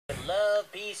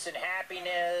peace and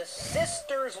happiness.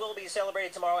 Sisters will be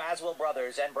celebrated tomorrow, as will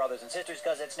brothers and sisters,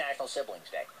 because it's National Siblings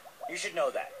Day. You should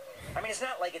know that. I mean, it's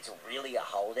not like it's really a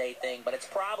holiday thing, but it's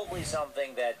probably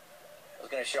something that is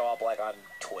going to show up like on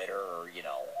Twitter or, you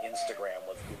know, Instagram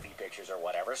with goofy pictures or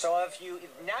whatever. So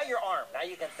now you're armed. Now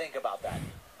you can think about that.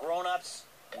 Grown-ups,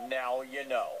 now you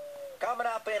know. Coming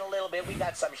up in a little bit, we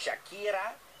got some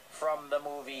Shakira from the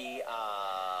movie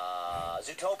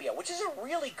Zootopia, which is a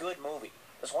really good movie.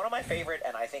 It's one of my favorite,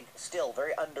 and I think still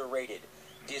very underrated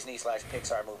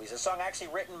Disney/Pixar movies. A song actually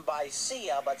written by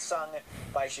Sia, but sung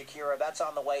by Shakira. That's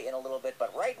on the way in a little bit.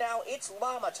 But right now, it's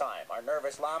llama time. Our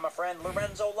nervous llama friend,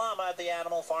 Lorenzo Llama at the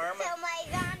Animal Farm.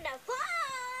 Somebody's on the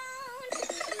phone!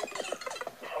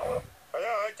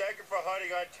 Hello, thank you for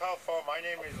holding on telephone. My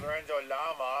name is Lorenzo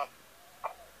Llama.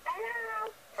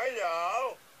 Hello?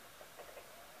 Hello?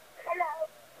 Hello?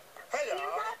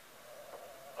 Hello?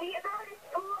 Do you go to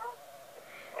school?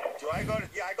 Do I go to,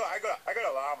 yeah, I go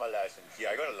to llama lessons. Yeah,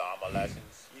 I go to llama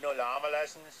lessons. You know llama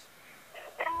lessons?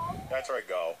 No. That's where I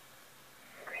go.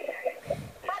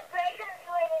 What grade are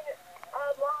you in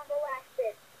llama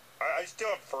lesson? I'm still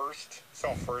in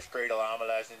first grade of llama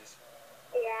lessons.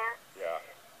 Yeah. Yeah.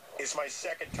 It's my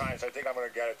second time, so I think I'm going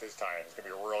to get it this time. It's going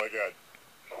to be really good.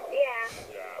 Yeah.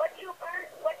 Yeah. What did you learn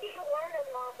in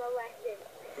llama lessons?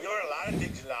 We learn a lot of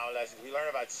things in llama lessons. We learn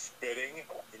about spitting.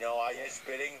 You know,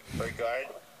 spitting, very good.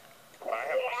 But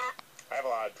I have a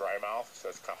lot of dry mouth, so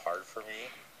it's kind of hard for me.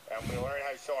 And we learn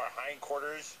how to show our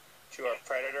hindquarters to our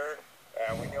predator.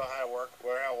 And we know how to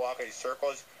learn how to walk in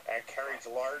circles and carry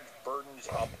large burdens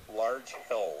up large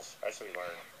hills. That's what we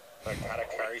learn. Like how to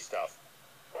carry stuff.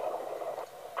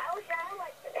 I wish I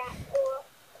went to that school.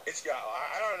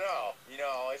 I don't know. You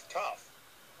know, it's tough.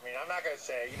 I mean, I'm not going to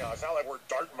say, you know, it's not like we're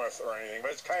Dartmouth or anything,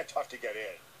 but it's kind of tough to get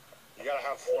in. You got to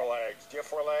have 4 legs. Do you have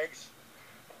 4 legs?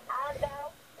 No.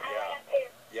 I Yeah. have 2.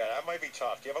 Yeah, that might be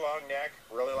tough. Do you have a long neck?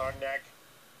 Really long neck?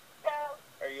 No.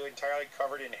 Are you entirely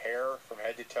covered in hair from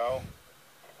head to toe?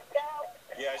 No.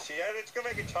 Yeah, see, it's going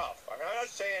to make it tough. I mean, I'm not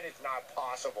saying it's not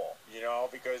possible, you know,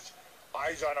 because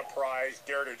eyes on a prize,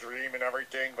 dare to dream and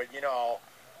everything, but, you know,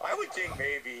 I would think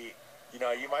maybe, you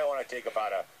know, you might want to take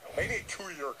about maybe a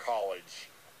 2-year college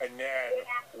and then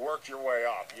work your way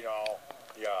up, you know.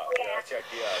 Yeah, that's the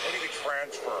idea. Maybe you could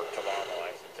transfer to llama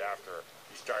license after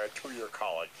you start a 2-year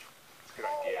college. It's a good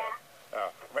idea.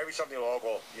 Maybe something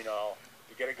local, you know.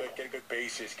 You get a good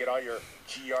basis, get all your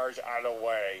GRs out of the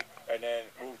way, and then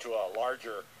move to a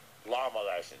larger llama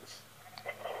lessons.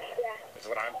 Yeah. That's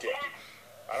what I'm thinking.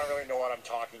 I don't really know what I'm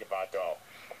talking about, though.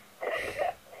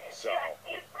 So,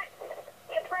 Do you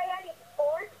play any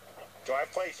sports? do I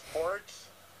play sports?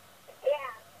 Yeah.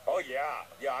 Oh, yeah.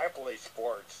 Yeah, I play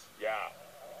sports. Yeah.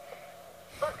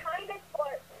 What kind of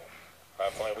sports?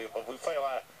 We play a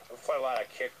lot of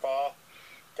kickball,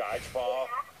 dodgeball,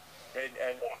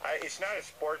 and it's not a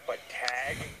sport, but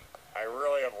tag. I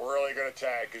really am really good at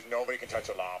tag because nobody can touch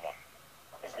a llama.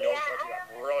 There's no touching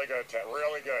it. Really good at tag.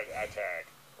 Really good at tag.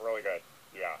 Really good.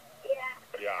 Yeah. Yeah.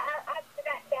 Yeah. I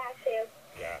forgot that too.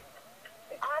 Yeah.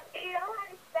 Do you know how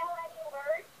to spell any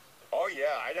words? Oh,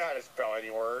 yeah. I know how to spell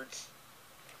any words.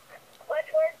 What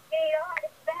words do you know how to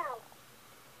spell?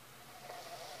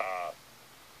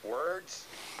 Words?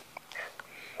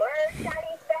 Words, how do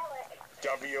you spell it?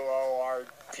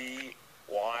 WORDSYLMNOP.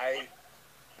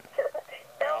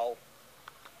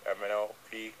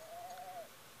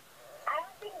 I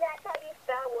don't think that's how you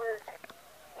spell words.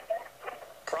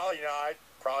 Probably not.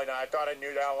 Probably not. I thought I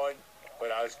knew that one,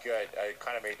 but I was good. I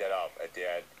kind of made that up at the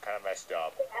end. Kind of messed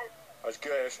up. I was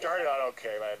good. It started out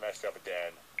okay, but I messed up at the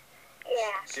end.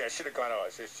 Yeah. See, I should have gone to a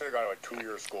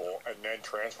 2-year school and then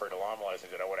transferred to llama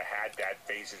lessons, and I would have had that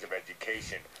basis of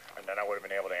education, and then I would have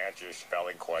been able to answer your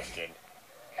spelling question.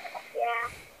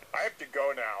 Yeah. I have to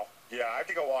go now. Yeah, I have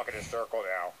to go walk in a circle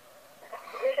now.